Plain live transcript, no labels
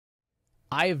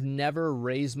I have never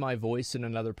raised my voice in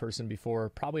another person before,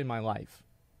 probably in my life.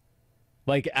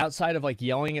 Like outside of like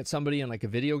yelling at somebody in like a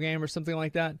video game or something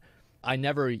like that, I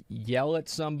never yell at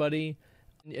somebody.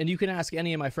 And you can ask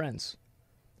any of my friends,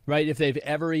 right, if they've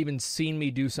ever even seen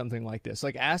me do something like this.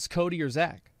 Like ask Cody or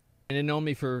Zach. And they've known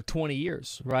me for 20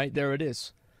 years, right? There it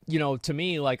is. You know, to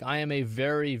me, like I am a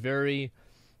very, very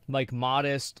like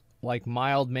modest, like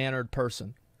mild-mannered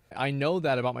person. I know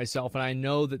that about myself, and I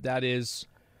know that that is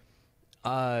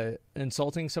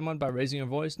insulting someone by raising your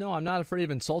voice. No, I'm not afraid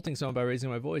of insulting someone by raising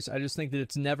my voice. I just think that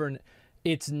it's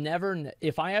never,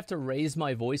 if I have to raise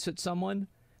my voice at someone,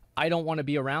 I don't want to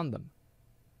be around them.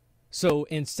 So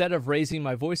instead of raising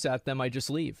my voice at them, I just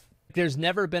leave. There's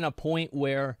never been a point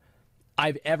where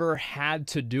I've ever had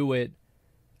to do it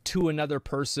to another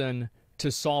person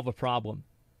to solve a problem.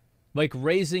 Like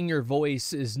raising your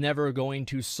voice is never going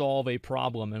to solve a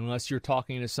problem unless you're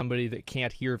talking to somebody that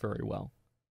can't hear very well.